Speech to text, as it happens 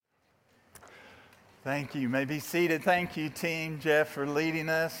Thank you. You may be seated. Thank you, Team Jeff, for leading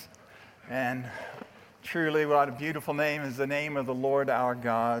us. And truly, what a beautiful name is the name of the Lord our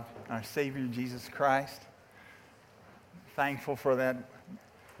God, our Savior, Jesus Christ. Thankful for that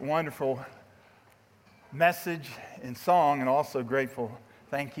wonderful message and song, and also grateful.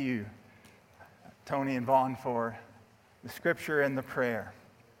 Thank you, Tony and Vaughn, for the scripture and the prayer.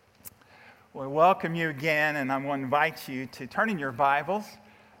 Well, welcome you again, and I want to invite you to turn in your Bibles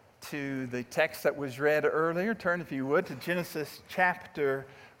to the text that was read earlier. Turn, if you would, to Genesis chapter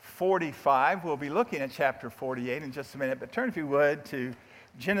 45. We'll be looking at chapter 48 in just a minute, but turn, if you would, to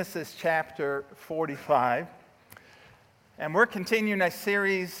Genesis chapter 45. And we're continuing a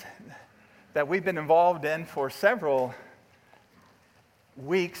series that we've been involved in for several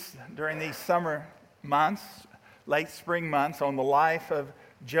weeks during these summer months, late spring months, on the life of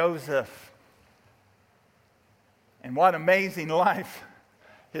Joseph. And what amazing life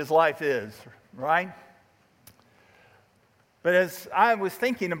his life is, right? But as I was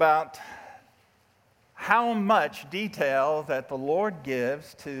thinking about how much detail that the Lord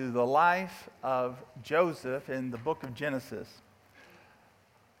gives to the life of Joseph in the book of Genesis,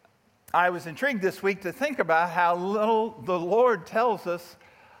 I was intrigued this week to think about how little the Lord tells us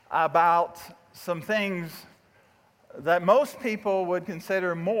about some things that most people would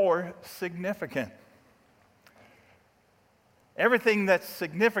consider more significant. Everything that's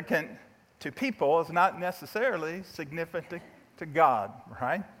significant to people is not necessarily significant to God,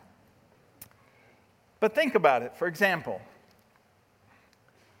 right? But think about it. For example,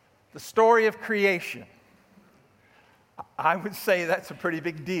 the story of creation. I would say that's a pretty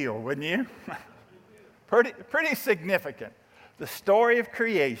big deal, wouldn't you? Pretty significant. The story of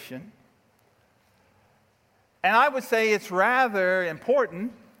creation. And I would say it's rather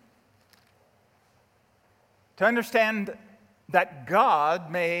important to understand that God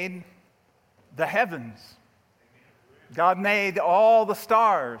made the heavens. God made all the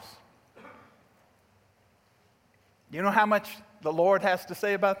stars. You know how much the Lord has to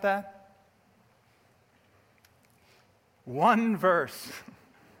say about that? One verse.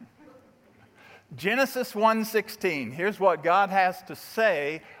 Genesis 1:16. Here's what God has to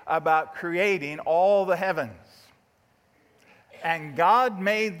say about creating all the heavens. And God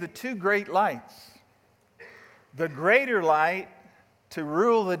made the two great lights, the greater light to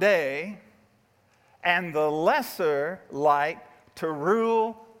rule the day, and the lesser light to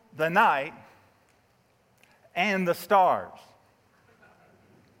rule the night, and the stars.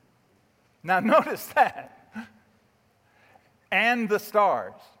 Now notice that. And the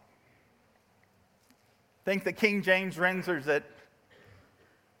stars. I think the King James renders it,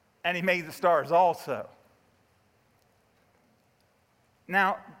 and he made the stars also.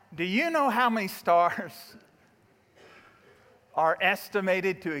 Now, do you know how many stars are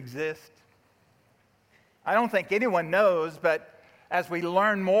estimated to exist? I don't think anyone knows, but as we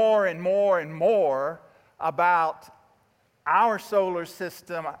learn more and more and more about our solar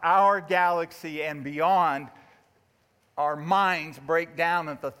system, our galaxy, and beyond, our minds break down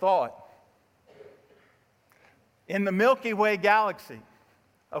at the thought. In the Milky Way galaxy,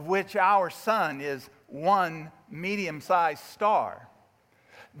 of which our sun is one medium-sized star,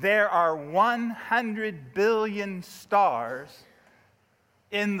 there are 100 billion stars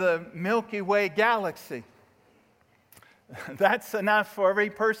in the Milky Way galaxy. That's enough for every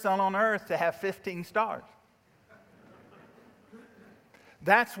person on Earth to have 15 stars.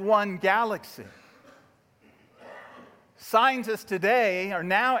 That's one galaxy. Scientists today are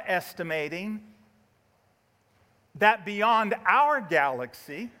now estimating that beyond our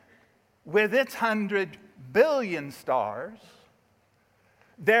galaxy, with its 100 billion stars,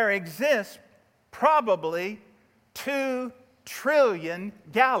 there exists probably 2 trillion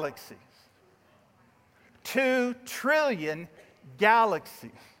galaxies. 2 trillion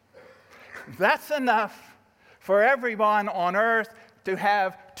galaxies. That's enough for everyone on Earth to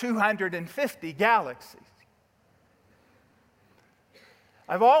have 250 galaxies.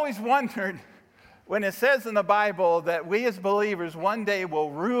 I've always wondered, when it says in the Bible that we as believers one day will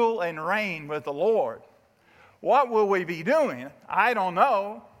rule and reign with the Lord, what will we be doing? I don't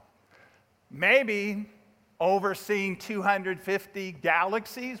know. Maybe overseeing 250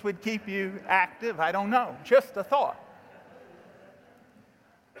 galaxies would keep you active. I don't know. Just a thought.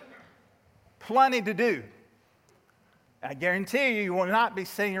 Plenty to do. I guarantee you, you will not be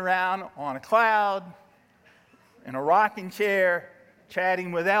sitting around on a cloud in a rocking chair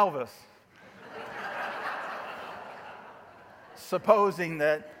chatting with Elvis, supposing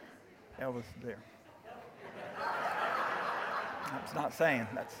that Elvis is there. That's not saying.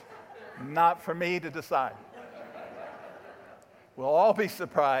 That's not for me to decide. We'll all be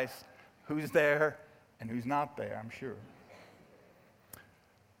surprised who's there and who's not there, I'm sure.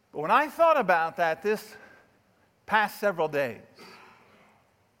 But when I thought about that this past several days,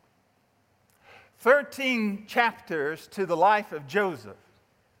 13 chapters to the life of Joseph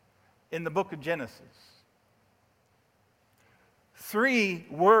in the book of Genesis. 3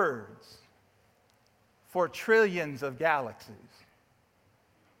 words for trillions of galaxies.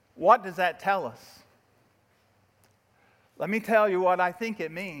 What does that tell us? Let me tell you what I think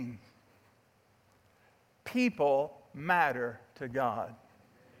it means. People matter to God.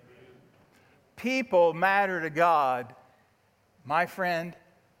 People matter to God. My friend,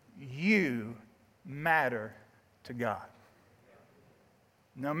 you matter to God.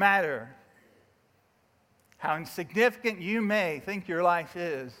 No matter how insignificant you may think your life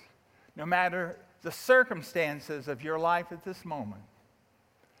is, no matter the circumstances of your life at this moment,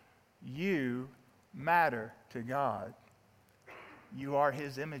 you matter to God. You are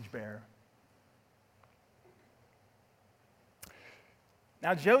His image bearer.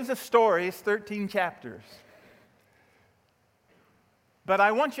 Now, Joseph's story is 13 chapters. But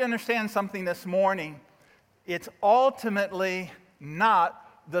I want you to understand something this morning. It's ultimately not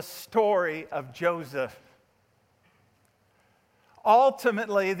the story of Joseph.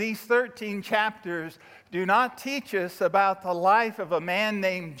 Ultimately, these 13 chapters do not teach us about the life of a man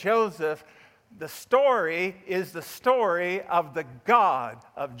named Joseph. The story is the story of the God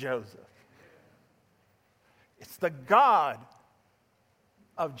of Joseph. It's the God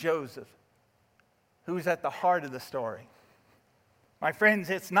of Joseph who's at the heart of the story. My friends,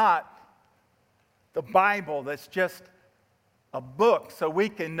 it's not the Bible that's just a book so we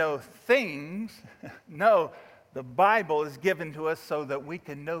can know things. No, the Bible is given to us so that we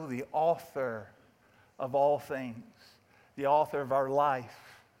can know the author of all things, the author of our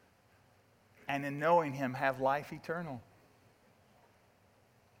life, and in knowing Him have life eternal.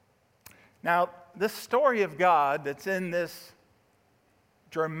 Now, this story of God that's in this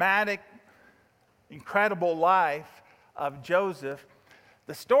dramatic, incredible life of Joseph,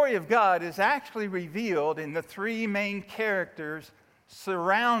 the story of God is actually revealed in the 3 main characters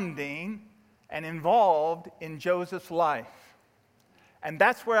surrounding and involved in Joseph's life. And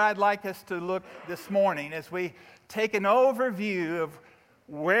that's where I'd like us to look this morning as we take an overview of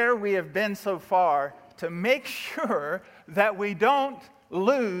where we have been so far to make sure that we don't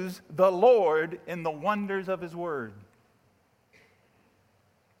lose the Lord in the wonders of His Word.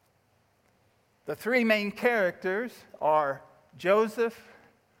 The 3 main characters are Joseph,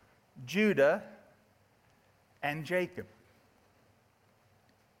 Judah, and Jacob.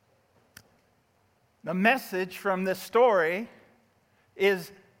 The message from this story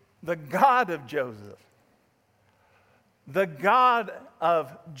is the God of Joseph, the God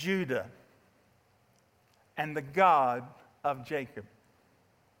of Judah, and the God of Jacob.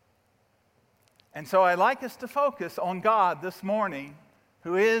 And so I'd like us to focus on God this morning,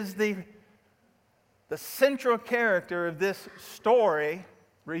 who is the central character of this story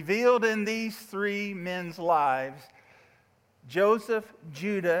revealed in these 3 men's lives, Joseph,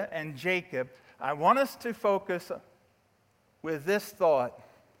 Judah, and Jacob. I want us to focus with this thought: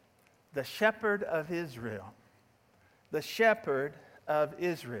 the shepherd of Israel. The shepherd of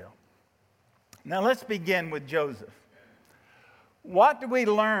Israel. Now let's begin with Joseph. What do we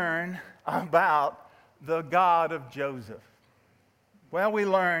learn about the God of Joseph? Well, we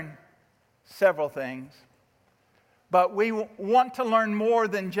learn several things, but we want to learn more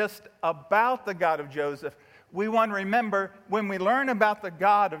than just about the God of Joseph. We want to remember, when we learn about the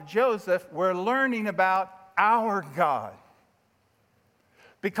God of Joseph, we're learning about our God.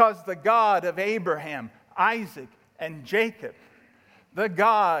 Because the God of Abraham, Isaac, and Jacob, the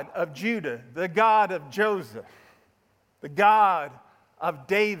God of Judah, the God of Joseph, the God of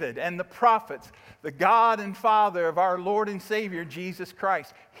David and the prophets, the God and Father of our Lord and Savior, Jesus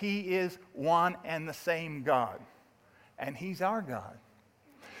Christ. He is one and the same God, and He's our God.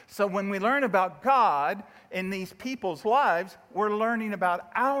 So when we learn about God in these people's lives, we're learning about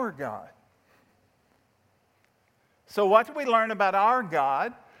our God. So what do we learn about our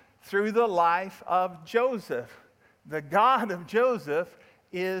God? Through the life of Joseph. The God of Joseph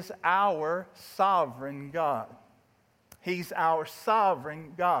is our sovereign God. He's our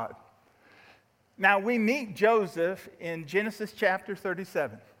sovereign God. Now, we meet Joseph in Genesis chapter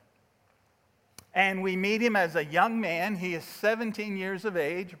 37. And we meet him as a young man. He is 17 years of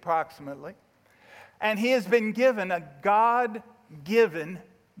age, approximately. And he has been given a God-given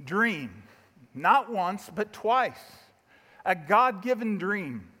dream. Not once, but twice. A God-given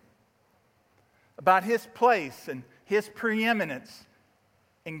dream about his place and his preeminence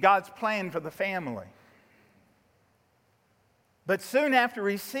in God's plan for the family. But soon after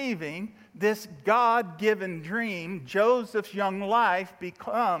receiving this God-given dream, Joseph's young life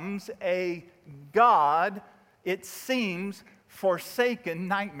becomes a God, it seems, forsaken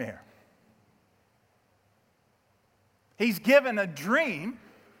nightmare. He's given a dream,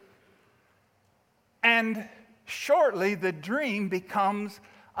 and shortly the dream becomes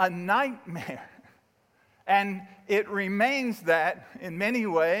a nightmare. And it remains that in many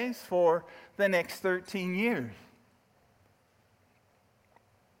ways for the next 13 years.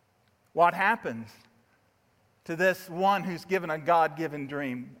 What happens to this one who's given a God-given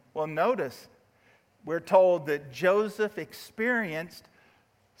dream? Well, notice, we're told that Joseph experienced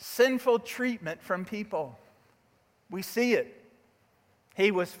sinful treatment from people. We see it.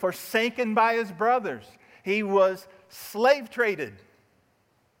 He was forsaken by his brothers. He was slave traded.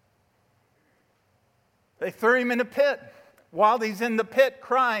 They threw him in a pit. While he's in the pit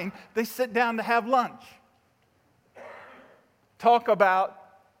crying, they sit down to have lunch. Talk about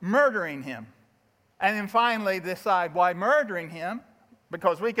murdering him. And then finally decide why murdering him?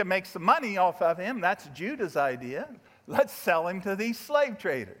 Because we can make some money off of him. That's Judah's idea. Let's sell him to these slave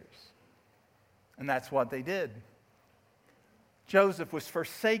traders. And that's what they did. Joseph was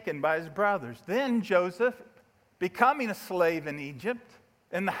forsaken by his brothers. Then Joseph, becoming a slave in Egypt,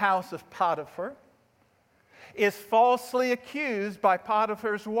 in the house of Potiphar, is falsely accused by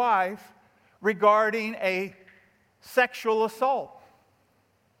Potiphar's wife regarding a sexual assault.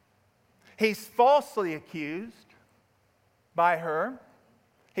 He's falsely accused by her.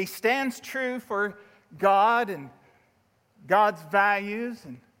 He stands true for God and God's values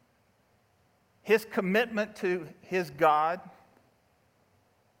and his commitment to his God.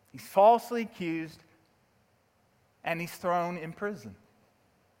 He's falsely accused, and he's thrown in prison.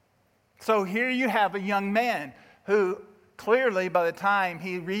 So here you have a young man who clearly, by the time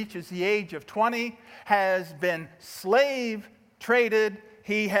he reaches the age of 20, has been slave traded.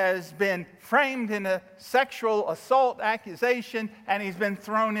 He has been framed in a sexual assault accusation, and he's been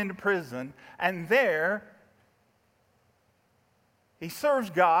thrown into prison. And there, he serves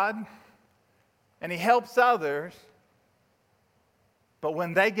God, and he helps others. But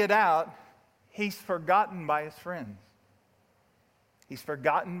when they get out, he's forgotten by his friends. He's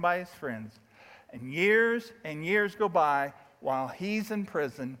forgotten by his friends. And years go by while he's in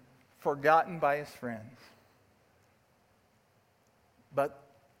prison, forgotten by his friends. But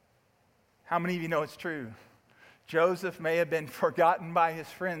how many of you know it's true? Joseph may have been forgotten by his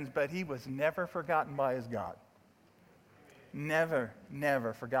friends, but he was never forgotten by his God. Never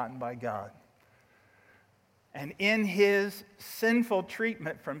forgotten by God. And in his sinful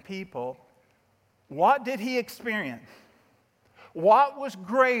treatment from people, what did he experience? What was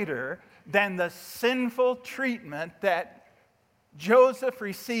greater than the sinful treatment that Joseph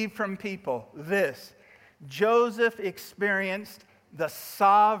received from people? This: Joseph experienced the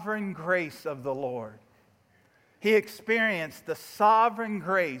sovereign grace of the Lord. He experienced the sovereign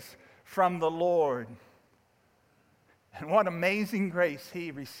grace from the Lord. And what amazing grace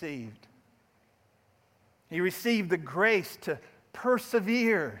he received. He received the grace to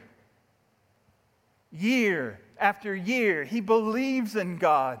persevere year after year. He believes in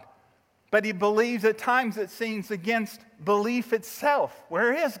God, but he believes at times it seems against belief itself.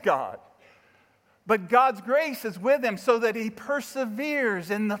 Where is God? But God's grace is with him so that he perseveres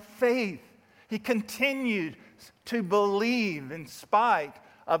in the faith. He continued to believe in spite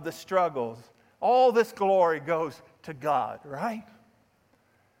of the struggles. All this glory goes to God, right?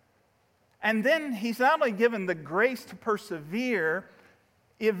 And then he's not only given the grace to persevere,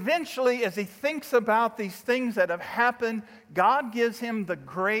 eventually as he thinks about these things that have happened, God gives him the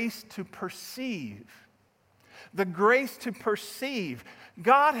grace to perceive. The grace to perceive.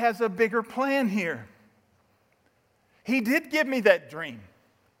 God has a bigger plan here. He did give me that dream.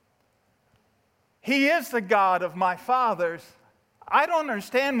 He is the God of my fathers. I don't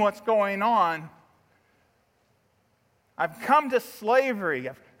understand what's going on. I've come to slavery.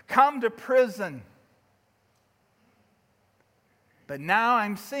 I've come to prison. But now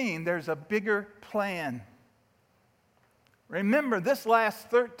I'm seeing there's a bigger plan. Remember, this last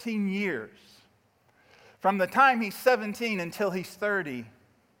 13 years, from the time he's 17 until he's 30,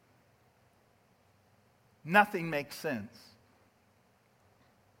 nothing makes sense.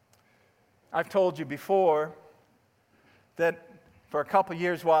 I've told you before that for a couple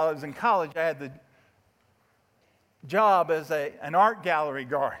years while I was in college, I had the job as an art gallery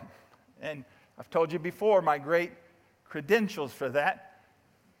guard. And I've told you before my great credentials for that: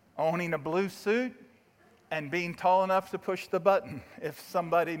 owning a blue suit and being tall enough to push the button if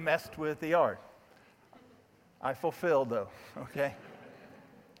somebody messed with the art. I fulfilled, though, okay?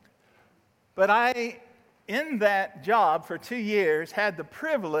 But I in that job for 2 years, had the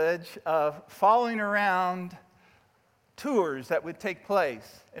privilege of following around tours that would take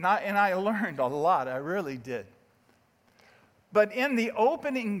place. And I learned a lot, I really did. But in the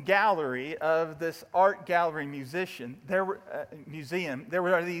opening gallery of this art gallery museum, there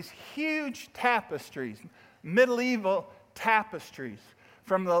were these huge tapestries, medieval tapestries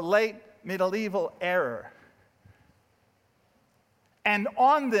from the late medieval era. And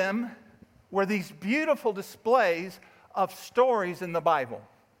on them were these beautiful displays of stories in the Bible.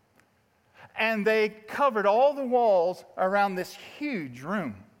 And they covered all the walls around this huge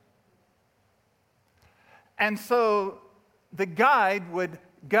room. And so the guide would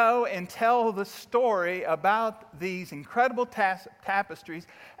go and tell the story about these incredible tapestries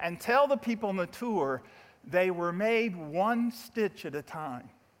and tell the people on the tour they were made one stitch at a time.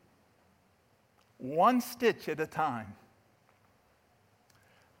 One stitch at a time.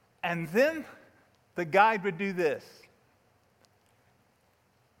 And then the guide would do this.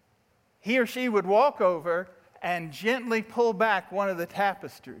 He or she would walk over and gently pull back one of the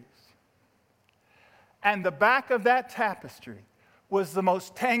tapestries. And the back of that tapestry was the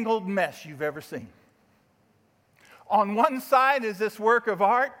most tangled mess you've ever seen. On one side is this work of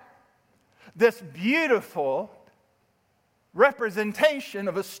art, this beautiful representation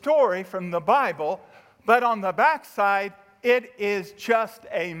of a story from the Bible, but on the back side, it is just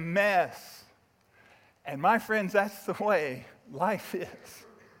a mess. And my friends, that's the way life is.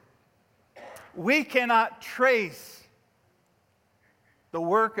 We cannot trace the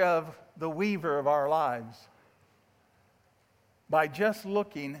work of the weaver of our lives by just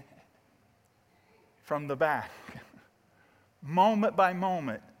looking from the back, moment by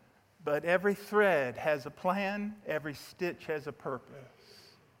moment. But every thread has a plan, every stitch has a purpose.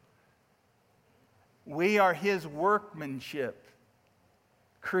 We are His workmanship,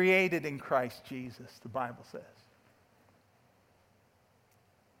 created in Christ Jesus, the Bible says.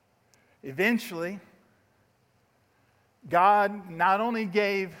 Eventually, God not only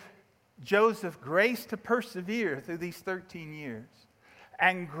gave Joseph grace to persevere through these 13 years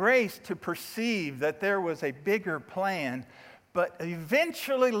and grace to perceive that there was a bigger plan, but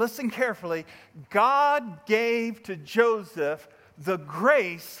eventually, listen carefully, God gave to Joseph the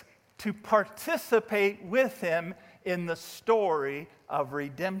grace to participate with him in the story of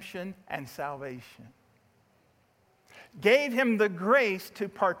redemption and salvation. Gave him the grace to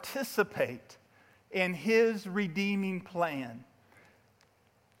participate in his redeeming plan.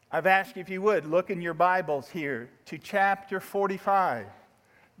 I've asked you if you would look in your Bibles here to chapter 45,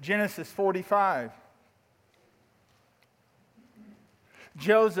 Genesis 45.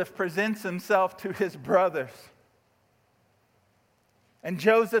 Joseph presents himself to his brothers. And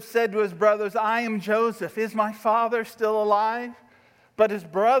Joseph said to his brothers, "I am Joseph. Is my father still alive?" But his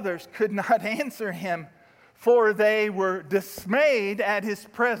brothers could not answer him, for they were dismayed at his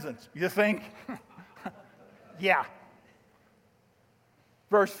presence. You think? Yeah.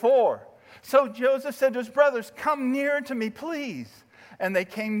 Verse 4. So Joseph said to his brothers, "Come near to me, please." And they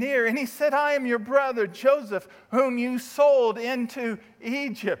came near, and he said, "I am your brother Joseph, whom you sold into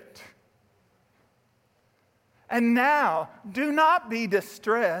Egypt. And now, do not be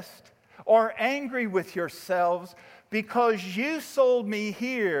distressed or angry with yourselves because you sold me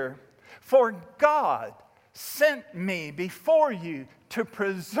here, for God sent me before you to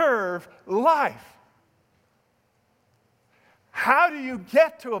preserve life." How do you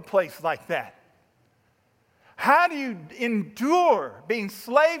get to a place like that? How do you endure being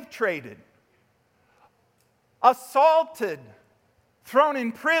slave traded, assaulted, thrown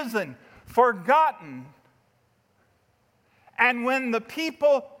in prison, forgotten? And when the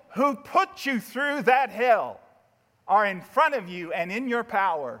people who put you through that hell are in front of you and in your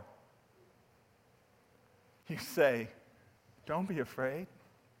power, you say, "Don't be afraid.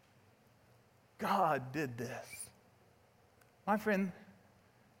 God did this." My friend,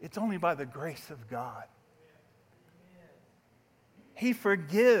 it's only by the grace of God. He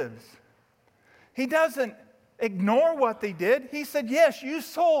forgives. He doesn't ignore what they did. He said, "Yes, you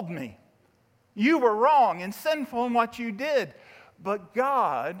sold me. You were wrong and sinful in what you did. But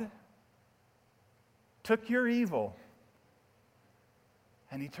God took your evil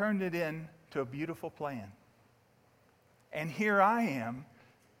and He turned it into a beautiful plan. And here I am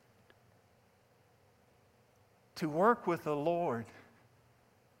to work with the Lord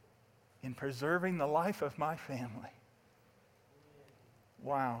in preserving the life of my family."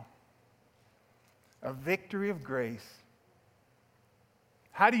 Wow. A victory of grace.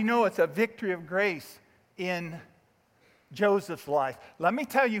 How do you know it's a victory of grace in Joseph's life? Let me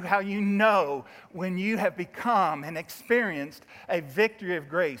tell you how you know when you have become and experienced a victory of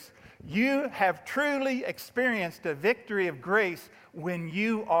grace. You have truly experienced a victory of grace when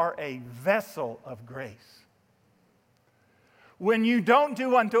you are a vessel of grace. When you don't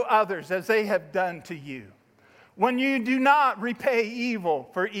do unto others as they have done to you. When you do not repay evil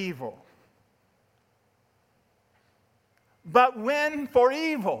for evil. But when for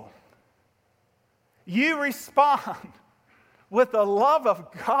evil, you respond with the love of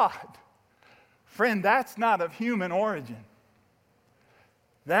God. Friend, that's not of human origin.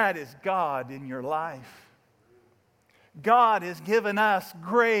 That is God in your life. God has given us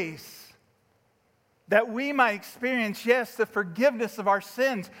grace that we might experience, yes, the forgiveness of our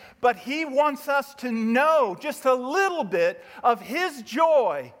sins, but He wants us to know just a little bit of His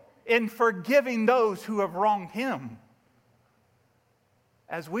joy in forgiving those who have wronged Him,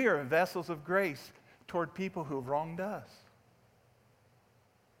 as we are vessels of grace toward people who have wronged us.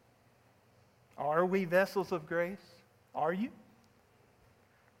 Are we vessels of grace? Are you?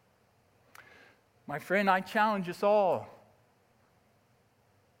 My friend, I challenge us all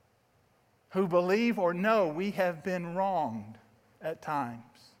who believe or know we have been wronged at times.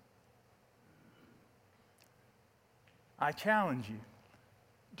 I challenge you,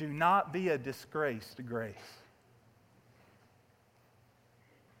 do not be a disgrace to grace.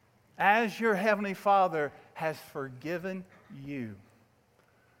 As your Heavenly Father has forgiven you,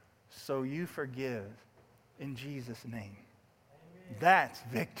 so you forgive in Jesus' name. Amen. That's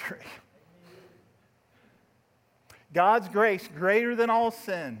victory. Amen. God's grace greater than all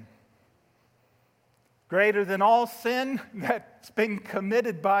sin. Greater than all sin that's been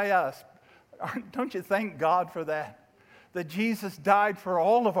committed by us. Don't you thank God for that? That Jesus died for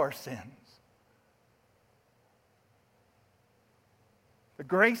all of our sins. The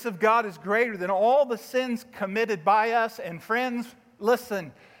grace of God is greater than all the sins committed by us. And friends,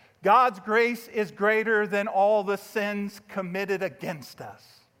 listen, God's grace is greater than all the sins committed against us.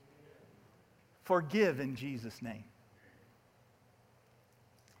 Forgive in Jesus' name.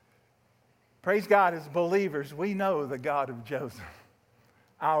 Praise God, as believers, we know the God of Joseph,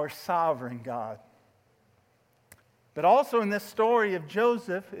 our sovereign God. But also in this story of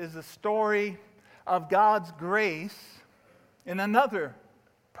Joseph is a story of God's grace in another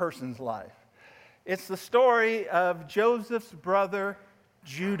person's life. It's the story of Joseph's brother,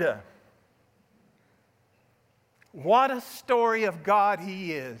 Judah. What a story of God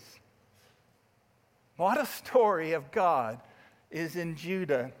he is. What a story of God is in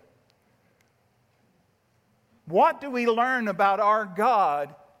Judah. What do we learn about our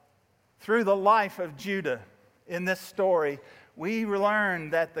God through the life of Judah in this story? We learn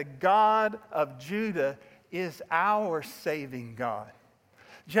that the God of Judah is our saving God.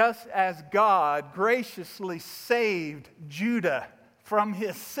 Just as God graciously saved Judah from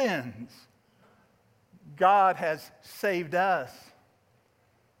his sins, God has saved us.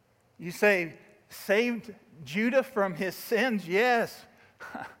 You say, saved Judah from his sins? Yes.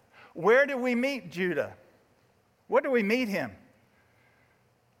 Where do we meet Judah? Where do we meet him?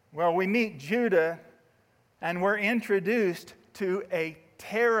 Well, we meet Judah and we're introduced to a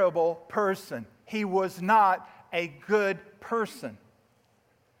terrible person. He was not a good person.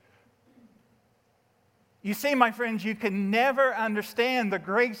 You see, my friends, you can never understand the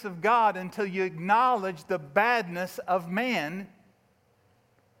grace of God until you acknowledge the badness of man.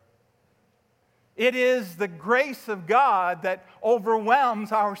 It is the grace of God that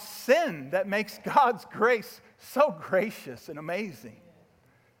overwhelms our sin that makes God's grace so gracious and amazing.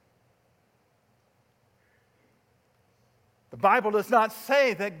 The Bible does not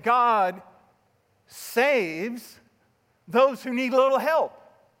say that God saves those who need a little help.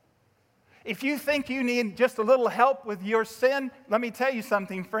 If you think you need just a little help with your sin, let me tell you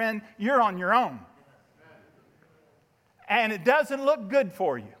something, friend, you're on your own. And it doesn't look good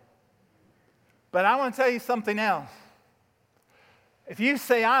for you. But I want to tell you something else. If you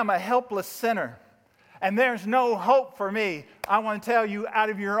say, I'm a helpless sinner, and there's no hope for me, I want to tell you, out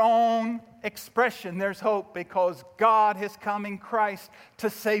of your own expression, there's hope, because God has come in Christ to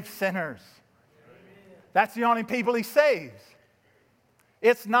save sinners. Amen. That's the only people he saves.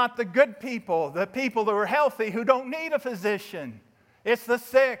 It's not the good people, the people who are healthy, who don't need a physician. It's the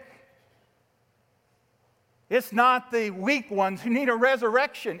sick. It's not the weak ones who need a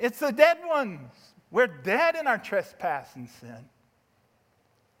resurrection. It's the dead ones. We're dead in our trespass and sin.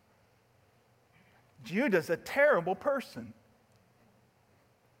 Judah's a terrible person.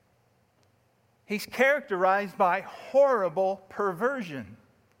 He's characterized by horrible perversion.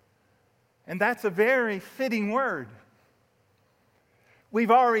 And that's a very fitting word.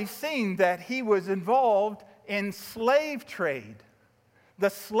 We've already seen that he was involved in slave trade. The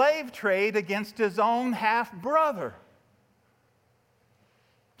slave trade against his own half-brother.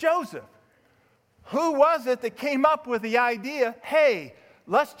 Joseph. Who was it that came up with the idea, hey,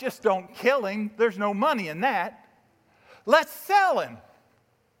 let's just don't kill him. There's no money in that. Let's sell him.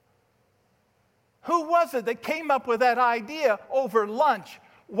 Who was it that came up with that idea over lunch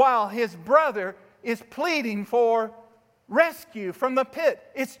while his brother is pleading for rescue from the pit?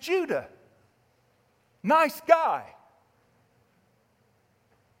 It's Judah. Nice guy.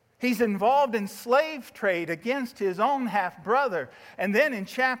 He's involved in slave trade against his own half-brother. And then in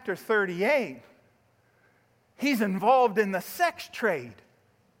chapter 38, he's involved in the sex trade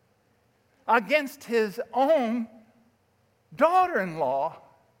against his own daughter-in-law,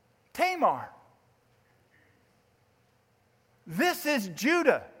 Tamar. This is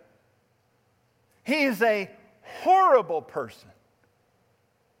Judah. He is a horrible person.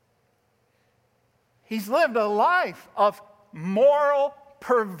 He's lived a life of moral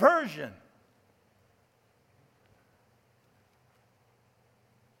perversion.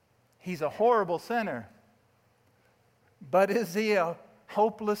 He's a horrible sinner. But is he a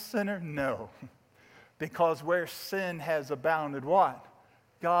hopeless sinner? No. Because where sin has abounded, what?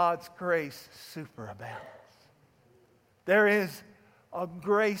 God's grace superabounds. There is a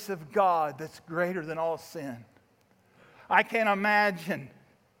grace of God that's greater than all sin. I can't imagine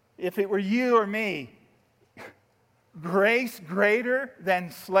if it were you or me, grace greater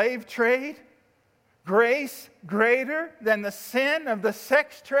than slave trade? Grace greater than the sin of the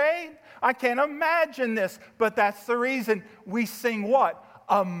sex trade? I can't imagine this, but that's the reason we sing what?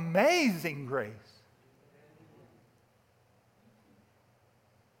 Amazing grace.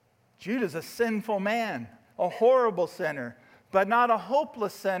 Judah's a sinful man, a horrible sinner, but not a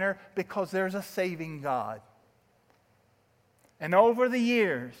hopeless sinner because there's a saving God. And over the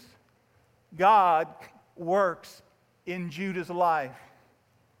years, God works in Judah's life.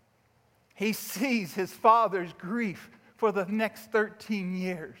 He sees his father's grief for the next 13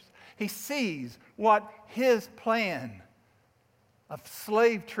 years. He sees what his plan of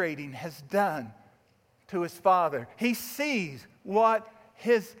slave trading has done to his father. He sees what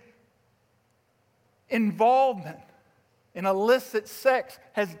his involvement in illicit sex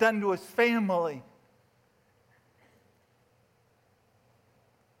has done to his family.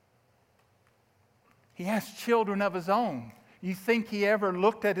 He has children of his own. You think he ever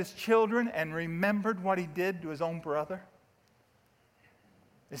looked at his children and remembered what he did to his own brother?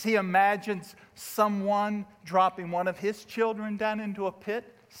 As he imagines someone dropping one of his children down into a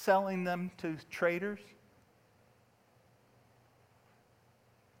pit, selling them to traders?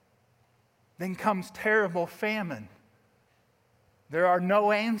 Then comes terrible famine. There are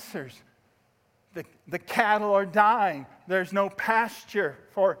no answers. The cattle are dying. There's no pasture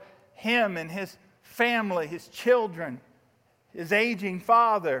for him and his family, his children, his aging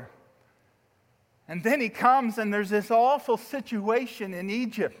father. And then he comes and there's this awful situation in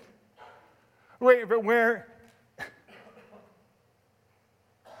Egypt where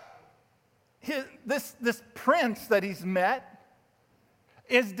this prince that he's met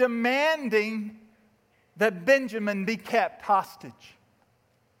is demanding that Benjamin be kept hostage.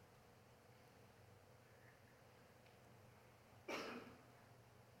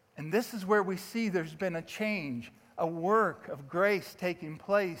 And this is where we see there's been a change, a work of grace taking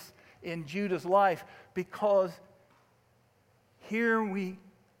place in Judah's life, because here we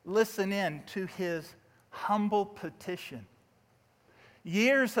listen in to his humble petition.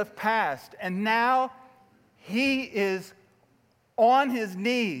 Years have passed, and now he is on his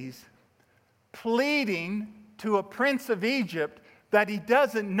knees pleading to a prince of Egypt that he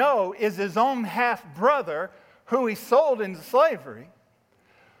doesn't know is his own half-brother who he sold into slavery.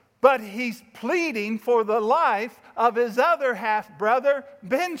 But he's pleading for the life of his other half-brother,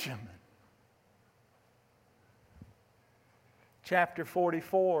 Benjamin. Chapter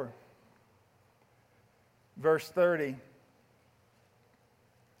 44, verse 30.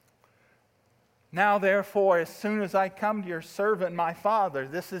 Now, therefore, as soon as I come to your servant, my father,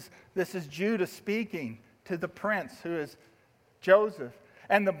 this is Judah speaking to the prince who is Joseph.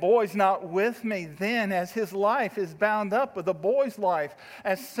 And the boy's not with me, then as his life is bound up with the boy's life,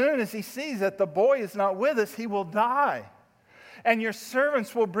 as soon as he sees that the boy is not with us, he will die. And your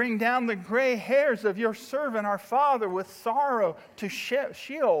servants will bring down the gray hairs of your servant, our father, with sorrow to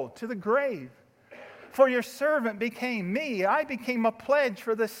Sheol, to the grave. For your servant became me. I became a pledge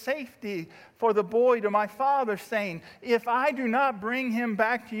for the safety for the boy to my father, saying, if I do not bring him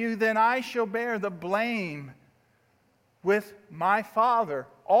back to you, then I shall bear the blame with my father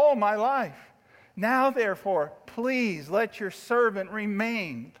all my life. Now, therefore, please let your servant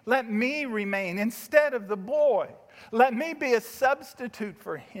remain. Let me remain instead of the boy. Let me be a substitute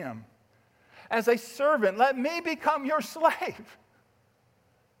for him. As a servant, let me become your slave.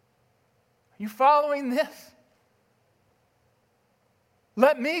 You following this?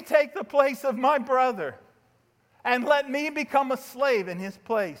 Let me take the place of my brother, and let me become a slave in his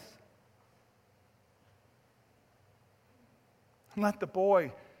place. Let the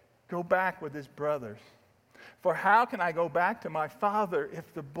boy go back with his brothers. For how can I go back to my father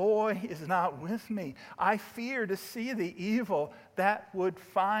if the boy is not with me? I fear to see the evil that would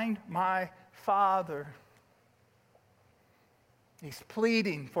find my father. He's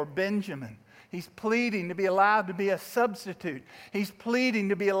pleading for Benjamin. He's pleading to be allowed to be a substitute. He's pleading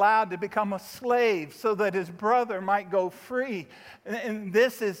to be allowed to become a slave so that his brother might go free. And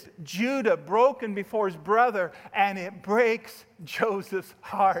this is Judah broken before his brother, and it breaks Joseph's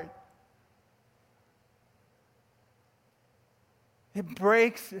heart. It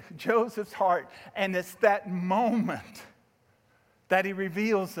breaks Joseph's heart, and it's that moment that he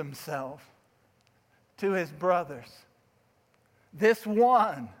reveals himself to his brothers. This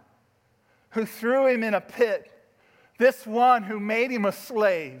one who threw him in a pit, this one who made him a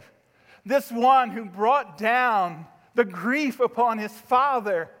slave, this one who brought down the grief upon his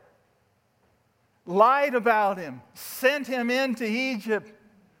father, lied about him, sent him into Egypt,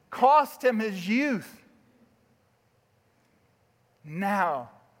 cost him his youth. Now,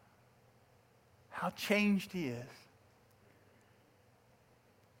 how changed he is.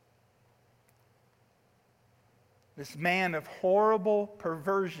 This man of horrible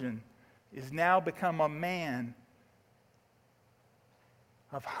perversion is now become a man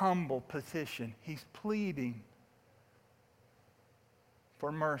of humble petition. He's pleading for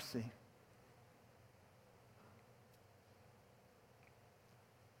mercy.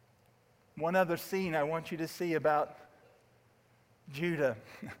 One other scene I want you to see about Judah.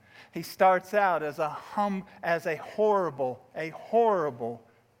 He starts out as a horrible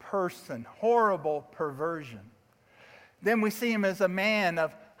person, horrible perversion. Then we see him as a man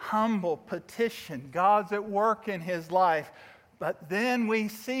of humble petition. God's at work in his life. But then we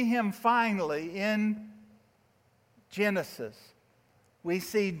see him finally in Genesis. We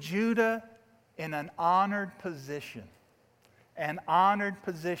see Judah in an honored position. An honored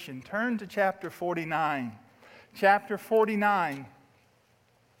position. Turn to chapter 49. Chapter 49.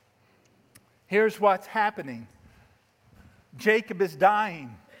 Here's what's happening. Jacob is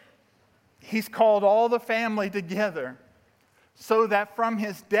dying. He's called all the family together so that from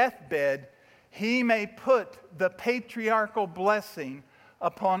his deathbed he may put the patriarchal blessing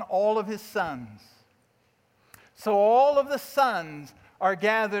upon all of his sons. So all of the sons are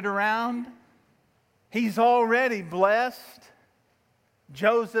gathered around. He's already blessed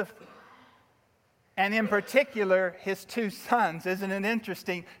Joseph, and in particular, his two sons. Isn't it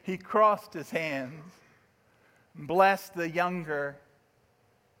interesting? He crossed his hands, blessed the younger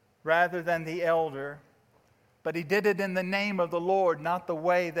rather than the elder. But he did it in the name of the Lord, not the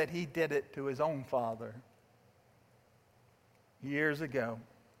way that he did it to his own father years ago.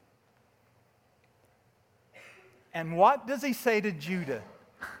 And what does he say to Judah?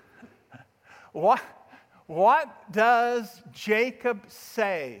 What does Jacob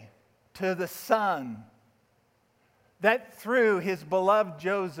say to the son that threw his beloved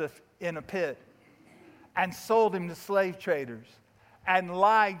Joseph in a pit and sold him to slave traders and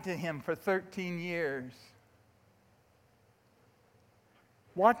lied to him for 13 years?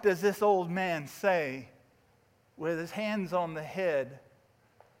 What does this old man say with his hands on the head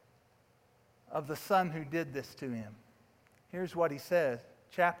of the son who did this to him? Here's what he says,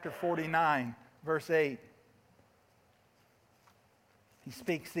 chapter 49, verse 8. He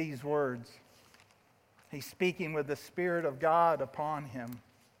speaks these words. He's speaking with the Spirit of God upon him.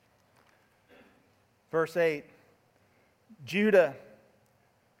 Verse 8, Judah,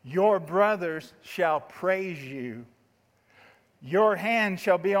 your brothers shall praise you. Your hand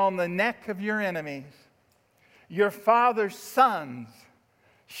shall be on the neck of your enemies. Your father's sons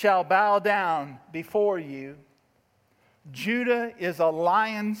shall bow down before you. Judah is a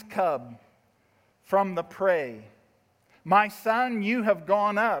lion's cub from the prey. My son, you have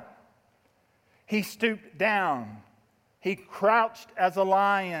gone up. He stooped down. He crouched as a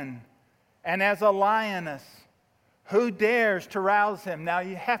lion and as a lioness. Who dares to rouse him? Now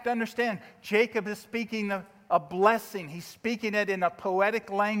you have to understand, Jacob is speaking a blessing. He's speaking it in a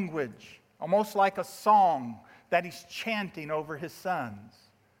poetic language, almost like a song that he's chanting over his sons.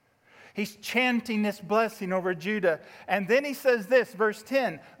 He's chanting this blessing over Judah. And then he says this, verse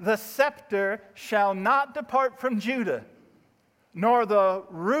 10, the scepter shall not depart from Judah, nor the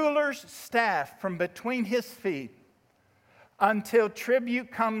ruler's staff from between his feet, until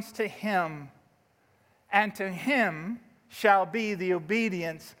tribute comes to him, and to him shall be the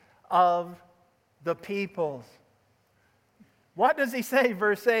obedience of the peoples. What does he say,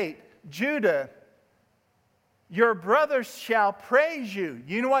 verse 8? Judah, your brothers shall praise you.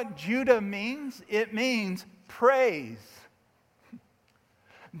 You know what Judah means? It means praise.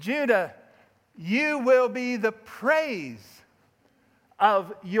 Judah, you will be the praise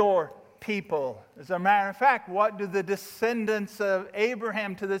of your people. As a matter of fact, what do the descendants of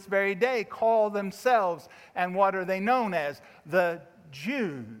Abraham to this very day call themselves? And what are they known as? The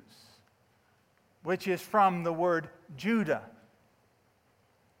Jews, which is from the word Judah.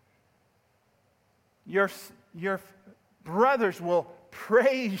 Your brothers will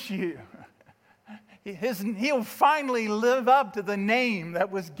praise you. He'll finally live up to the name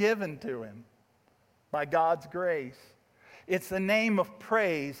that was given to him by God's grace. It's the name of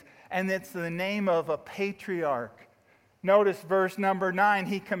praise, and it's the name of a patriarch. Notice verse number 9.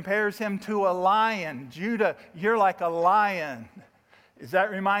 He compares him to a lion. Judah, you're like a lion. Does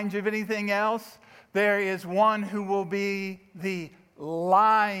that remind you of anything else? There is one who will be the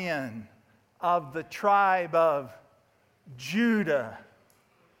Lion of the tribe of Judah.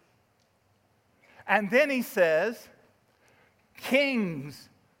 And then he says, kings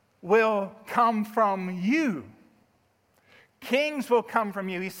will come from you. Kings will come from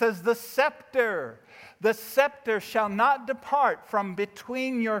you. He says, the scepter shall not depart from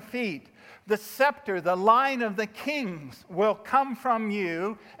between your feet. The scepter, the line of the kings, will come from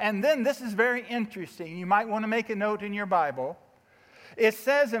you. And then this is very interesting. You might want to make a note in your Bible. It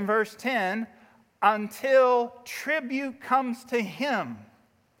says in verse 10, until tribute comes to him.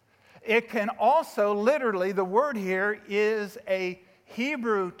 It can also, literally, the word here is a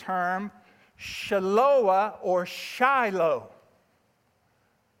Hebrew term, Shiloah or Shiloh.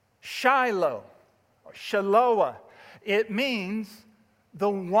 Shiloh or Shiloah. It means the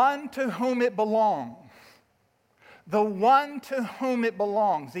one to whom it belongs. The one to whom it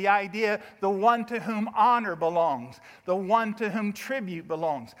belongs. The idea, the one to whom honor belongs. The one to whom tribute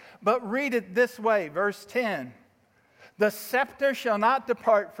belongs. But read it this way, verse 10. The scepter shall not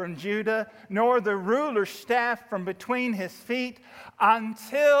depart from Judah, nor the ruler's staff from between his feet,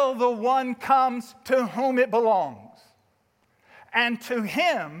 until the one comes to whom it belongs. And to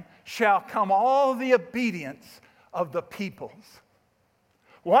him shall come all the obedience of the peoples.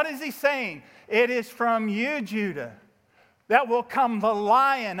 What is he saying? It is from you, Judah, that will come the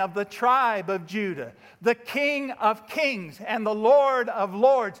Lion of the tribe of Judah, the King of kings and the Lord of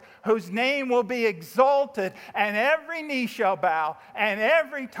lords, whose name will be exalted, and every knee shall bow, and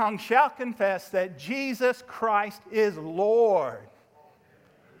every tongue shall confess that Jesus Christ is Lord.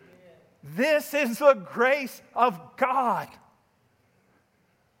 This is the grace of God.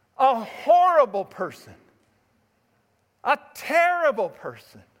 A horrible person, a terrible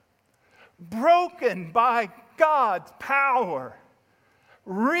person, broken by God's power,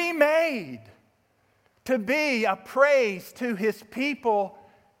 remade to be a praise to his people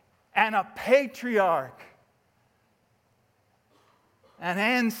and a patriarch, an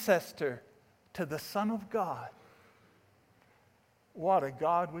ancestor to the Son of God. What a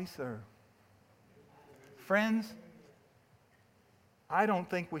God we serve. Friends, I don't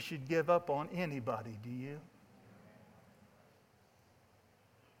think we should give up on anybody, do you?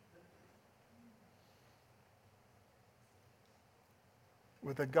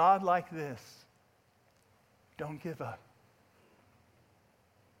 With a God like this, don't give up.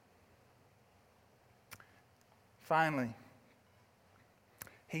 Finally,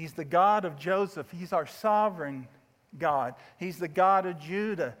 he's the God of Joseph. He's our sovereign God. He's the God of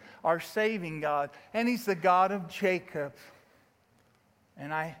Judah, our saving God. And he's the God of Jacob.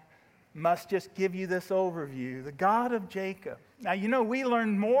 And I must just give you this overview. The God of Jacob. Now, you know, we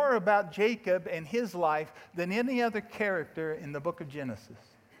learn more about Jacob and his life than any other character in the book of Genesis.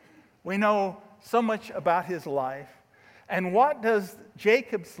 We know so much about his life. And what does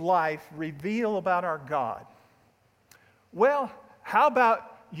Jacob's life reveal about our God? Well, how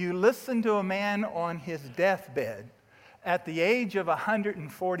about you listen to a man on his deathbed at the age of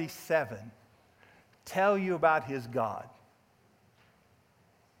 147 tell you about his God?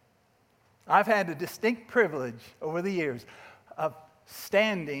 I've had a distinct privilege over the years of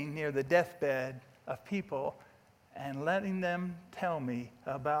standing near the deathbed of people and letting them tell me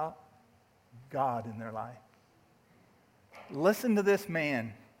about God in their life. Listen to this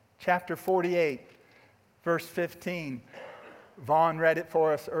man, chapter 48, verse 15. Vaughn read it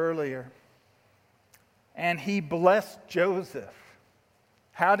for us earlier. And he blessed Joseph.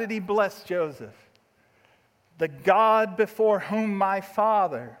 How did he bless Joseph? The God before whom my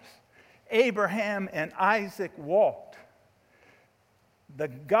fathers, Abraham and Isaac, walked. The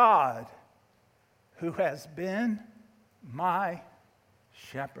God who has been my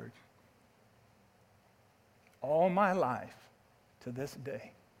shepherd all my life to this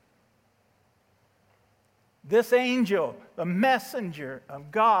day. This angel, the messenger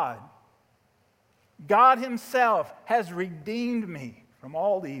of God, God himself has redeemed me from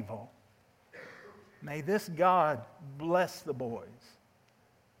all evil. May this God bless the boys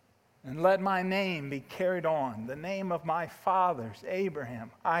and let my name be carried on, the name of my fathers,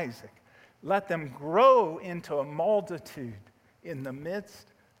 Abraham, Isaac. Let them grow into a multitude in the midst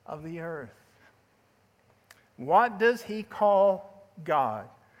of the earth. What does he call God?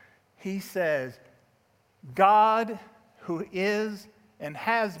 He says, God who is and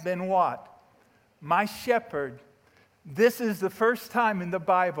has been what? My shepherd. This is the first time in the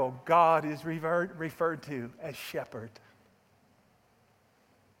Bible God is referred to as shepherd.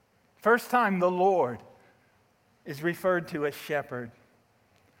 First time the Lord is referred to as shepherd.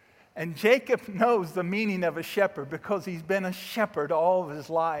 And Jacob knows the meaning of a shepherd because he's been a shepherd all of his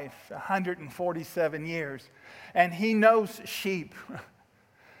life, 147 years. And he knows sheep.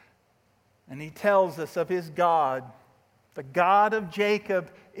 And he tells us of his God. The God of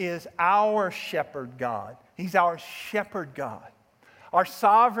Jacob is our shepherd God. He's our shepherd God. Our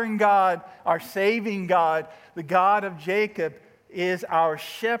sovereign God, our saving God, the God of Jacob is our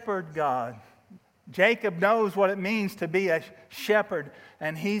shepherd God. Jacob knows what it means to be a shepherd,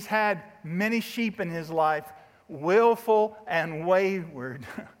 and he's had many sheep in his life, willful and wayward.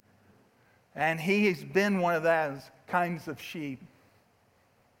 And he's been one of those kinds of sheep.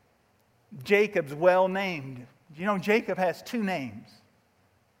 Jacob's well named. You know, Jacob has two names.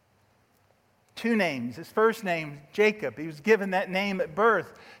 Two names. His first name, Jacob. He was given that name at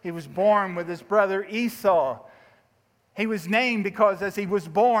birth. He was born with his brother Esau. He was named because as he was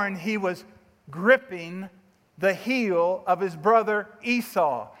born, he was gripping the heel of his brother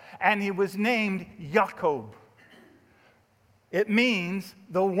Esau. And he was named Jacob. It means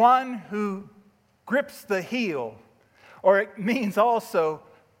the one who grips the heel. Or it means also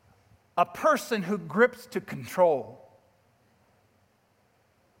a person who grips to control.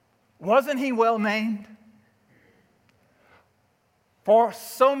 Wasn't he well named? For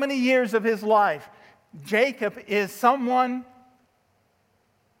so many years of his life, Jacob is someone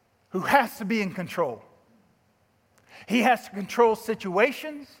who has to be in control. He has to control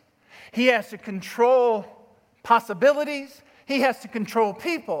situations. He has to control possibilities. He has to control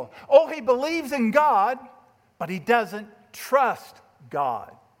people. Oh, he believes in God, but he doesn't trust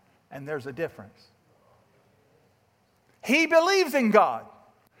God. And there's a difference. He believes in God,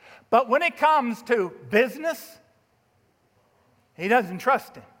 but when it comes to business, he doesn't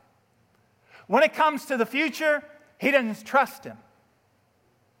trust him. When it comes to the future, he doesn't trust him.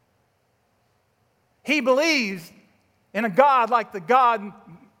 He believes in a God like the God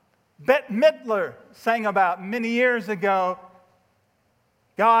Bette Midler sang about many years ago.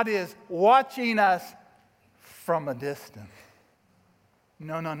 God is watching us from a distance.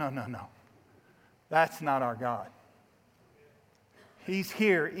 No. That's not our God. He's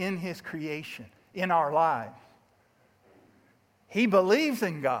here in his creation, in our lives. He believes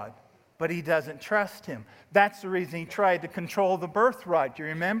in God, but he doesn't trust him. That's the reason he tried to control the birthright. Do you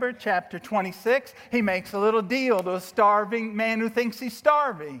remember chapter 26? He makes a little deal to a starving man who thinks he's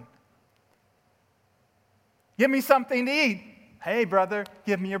starving. Give me something to eat. Hey, brother,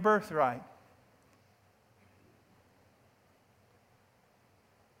 give me your birthright.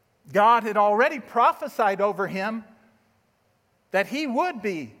 God had already prophesied over him that he would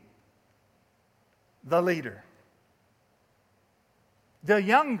be the leader. The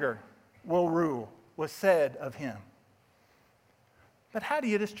younger will rule, was said of him. But how do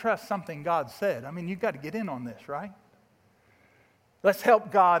you just trust something God said? I mean, you've got to get in on this, right? Let's help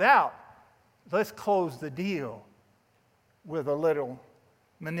God out. Let's close the deal with a little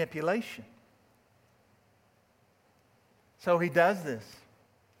manipulation. So he does this.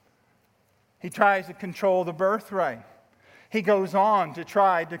 He tries to control the birthright. He goes on to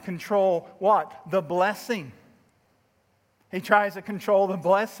try to control what? The blessing. He tries to control the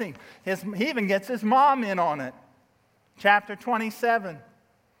blessing. He even gets his mom in on it. Chapter 27.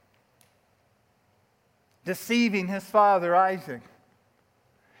 Deceiving his father Isaac.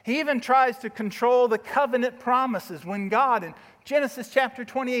 He even tries to control the covenant promises when God, in Genesis chapter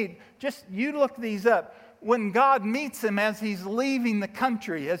 28, just you look these up. When God meets him as he's leaving the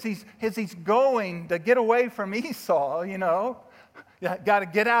country, as he's going to get away from Esau, you know, got to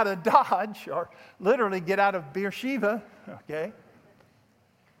get out of Dodge, or literally get out of Beersheba, okay?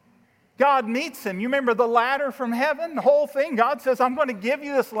 God meets him. You remember the ladder from heaven, the whole thing? God says, I'm going to give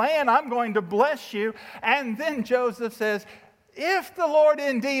you this land. I'm going to bless you. And then Joseph says, if the Lord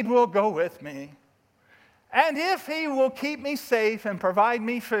indeed will go with me, and if he will keep me safe and provide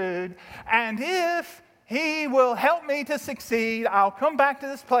me food, and if He will help me to succeed. I'll come back to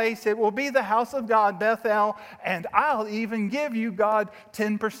this place. It will be the house of God, Bethel, and I'll even give you, God,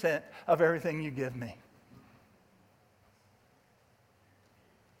 10% of everything you give me.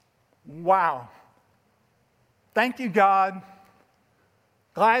 Wow. Thank you, God.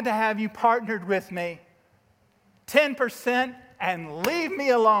 Glad to have you partnered with me. 10% and leave me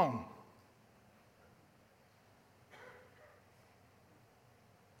alone.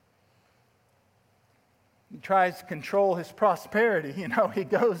 He tries to control his prosperity. He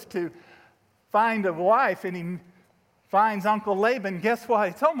goes to find a wife and he finds Uncle Laban. Guess what?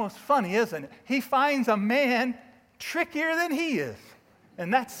 It's almost funny, isn't it? He finds a man trickier than he is.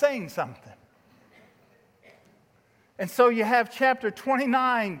 And that's saying something. And so you have chapter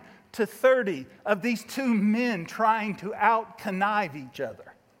 29 to 30 of these two men trying to out-connive each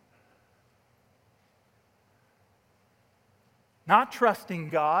other. Not trusting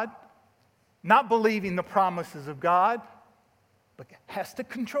God, not believing the promises of God, but has to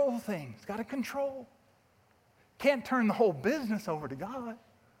control things. Got to control. Can't turn the whole business over to God.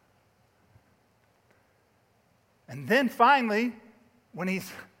 And then finally, when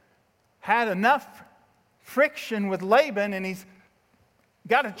he's had enough friction with Laban and he's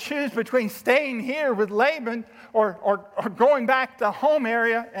got to choose between staying here with Laban or going back to home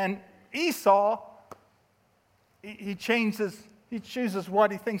area and Esau, he chooses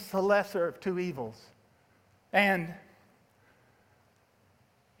what he thinks the lesser of two evils. And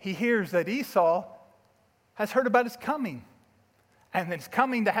he hears that Esau has heard about his coming. And it's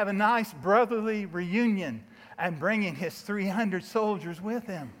coming to have a nice brotherly reunion and bringing his 300 soldiers with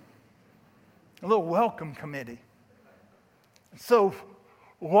him. A little welcome committee. So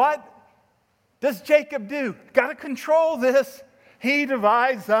what does Jacob do? Got to control this. He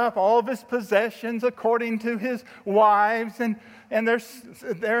divides up all of his possessions according to his wives and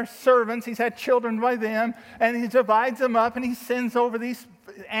their servants. He's had children by them. And he divides them up and he sends over these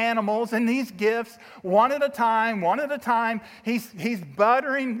animals and these gifts one at a time, one at a time. He's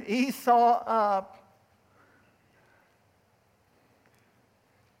buttering Esau up.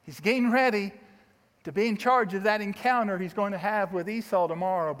 He's getting ready to be in charge of that encounter he's going to have with Esau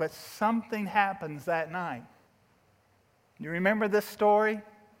tomorrow. But something happens that night. You remember this story?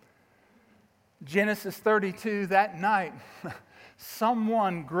 Genesis 32, that night,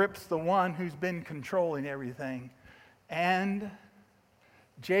 someone grips the one who's been controlling everything. And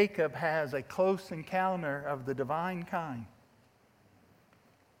Jacob has a close encounter of the divine kind.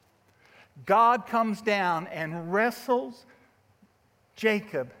 God comes down and wrestles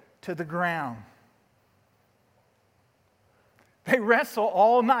Jacob to the ground. They wrestle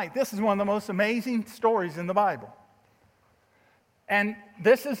all night. This is one of the most amazing stories in the Bible. And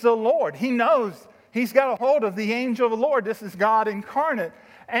this is the Lord. He knows he's got a hold of the angel of the Lord. This is God incarnate.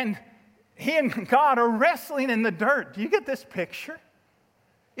 And he and God are wrestling in the dirt. Do you get this picture?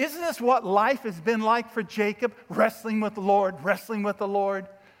 Isn't this what life has been like for Jacob? Wrestling with the Lord, wrestling with the Lord.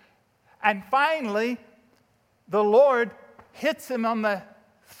 And finally, the Lord hits him on the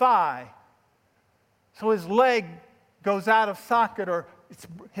thigh. So his leg goes out of socket or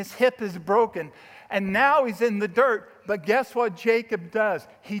his hip is broken. And now he's in the dirt. But guess what Jacob does?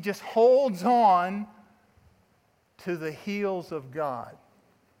 He just holds on to the heels of God.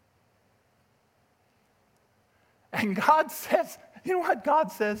 And God says, you know what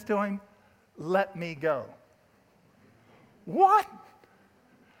God says to him? Let me go. What?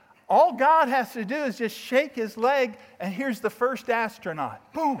 All God has to do is just shake his leg, and here's the first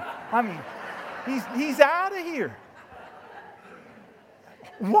astronaut. Boom. I mean, he's out of here.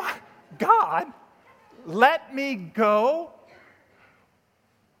 What? God, let me go?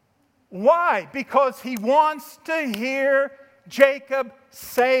 Why? Because he wants to hear Jacob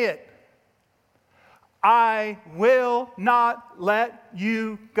say it. I will not let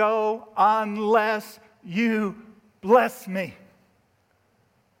you go unless you bless me.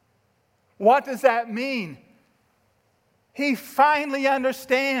 What does that mean? He finally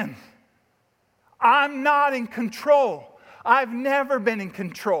understands. I'm not in control. I've never been in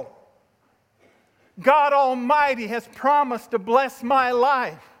control. God Almighty has promised to bless my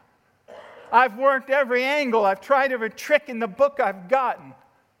life. I've worked every angle. I've tried every trick in the book I've gotten.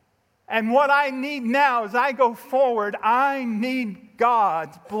 And what I need now as I go forward, I need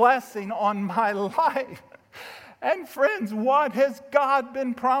God's blessing on my life. And friends, what has God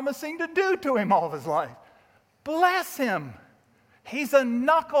been promising to do to him all of his life? Bless him. He's a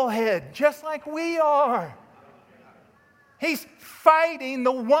knucklehead, just like we are. He's fighting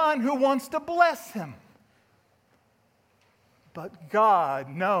the one who wants to bless him. But God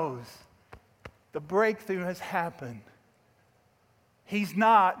knows the breakthrough has happened. He's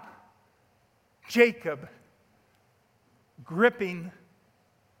not Jacob gripping,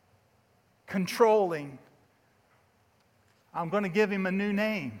 controlling. I'm going to give him a new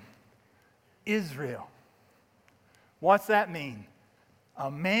name, Israel. What's that mean? A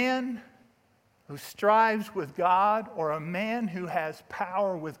man who strives with God, or a man who has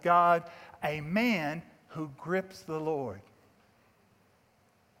power with God, a man who grips the Lord.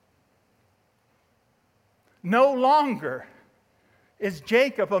 No longer is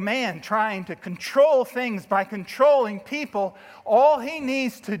Jacob a man trying to control things by controlling people. All he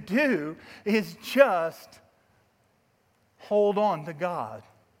needs to do is just hold on to God,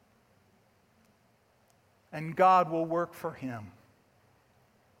 and God will work for him.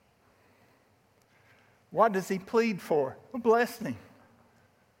 What does he plead for? A blessing.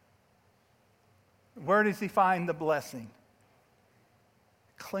 Where does he find the blessing?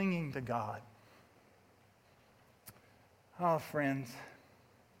 Clinging to God. Oh, friends.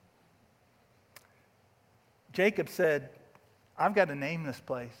 Jacob said, I've got to name this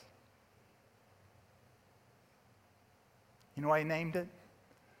place. You know why he named it?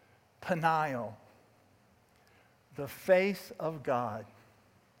 Peniel, the face of God.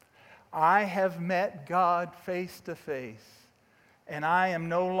 I have met God face to face, and I am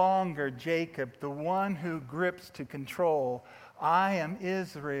no longer Jacob, the one who grips to control. I am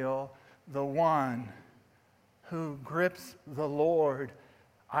Israel, the one who grips the Lord.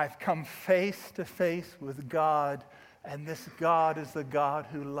 I've come face to face with God, and this God is the God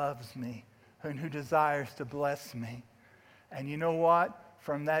who loves me and who desires to bless me. And you know what?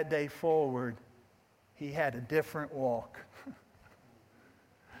 From that day forward, he had a different walk.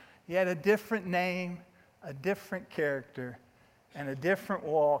 He had a different name, a different character, and a different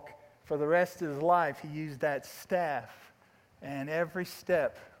walk. For the rest of his life, he used that staff, and every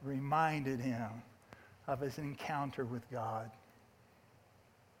step reminded him of his encounter with God.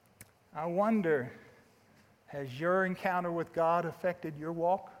 I wonder, has your encounter with God affected your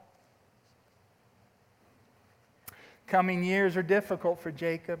walk? Coming years are difficult for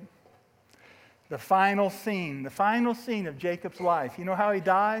Jacob. The final scene of Jacob's life. You know how he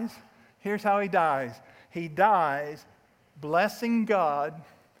dies? Here's how he dies. He dies blessing God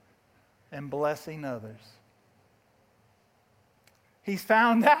and blessing others. He's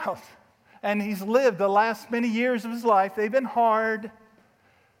found out, and he's lived the last many years of his life. They've been hard,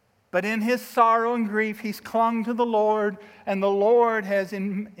 but in his sorrow and grief, he's clung to the Lord, and the Lord has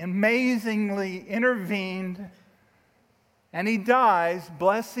amazingly intervened. And he dies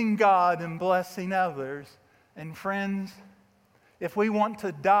blessing God and blessing others. And friends, if we want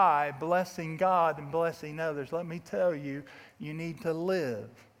to die blessing God and blessing others, let me tell you, you need to live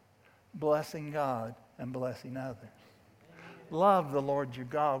blessing God and blessing others. Love the Lord your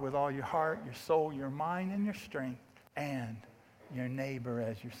God with all your heart, your soul, your mind, and your strength, and your neighbor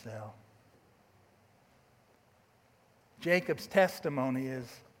as yourself. Jacob's testimony is,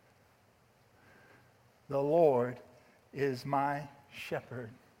 the Lord is my shepherd.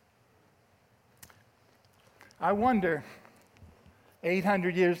 I wonder,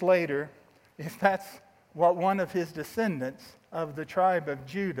 800 years later, if that's what one of his descendants of the tribe of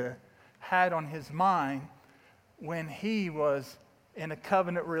Judah had on his mind when he was in a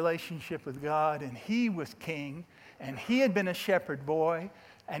covenant relationship with God, and he was king, and he had been a shepherd boy,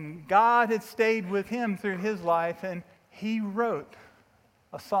 and God had stayed with him through his life, and he wrote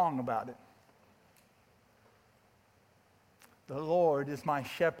a song about it. The Lord is my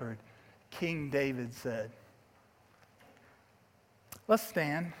shepherd, King David said. Let's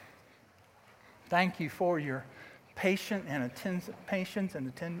stand. Thank you for your patience and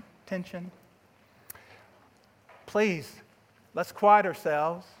attention. Please, let's quiet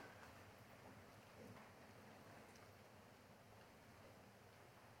ourselves.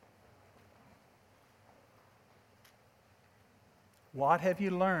 What have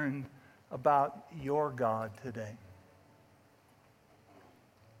you learned about your God today?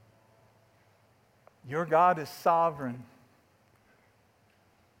 Your God is sovereign.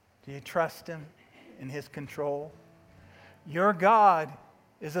 Do you trust him in his control? Your God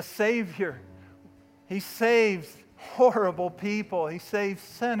is a Savior. He saves horrible people. He saves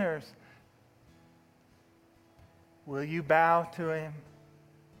sinners. Will you bow to him?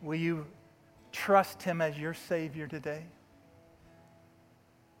 Will you trust him as your Savior today?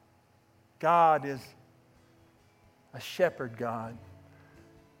 God is a shepherd God.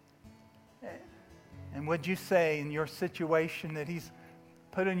 And would you say in your situation that he's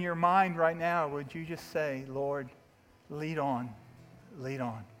put in your mind right now, would you just say, Lord, lead on, lead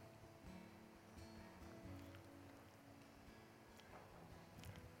on.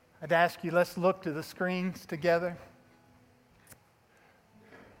 I'd ask you, let's look to the screens together.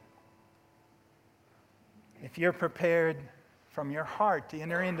 If you're prepared from your heart to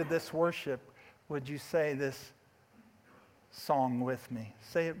enter into this worship, would you say this song with me?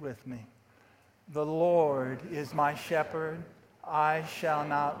 Say it with me. The Lord is my shepherd, I shall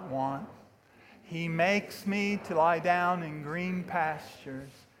not want. He makes me to lie down in green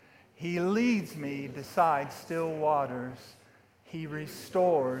pastures. He leads me beside still waters. He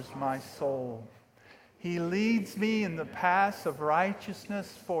restores my soul. He leads me in the paths of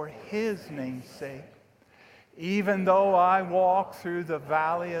righteousness for His name's sake. Even though I walk through the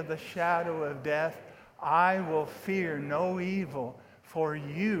valley of the shadow of death, I will fear no evil, for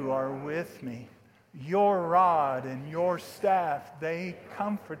you are with me. Your rod and your staff, they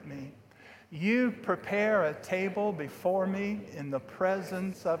comfort me. You prepare a table before me in the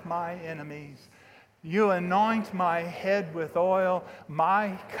presence of my enemies. You anoint my head with oil,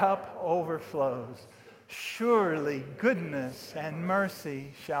 my cup overflows. Surely goodness and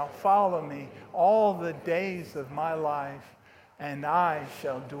mercy shall follow me all the days of my life, and I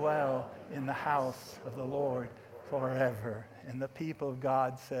shall dwell in the house of the Lord forever. And the people of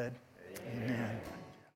God said, Amen.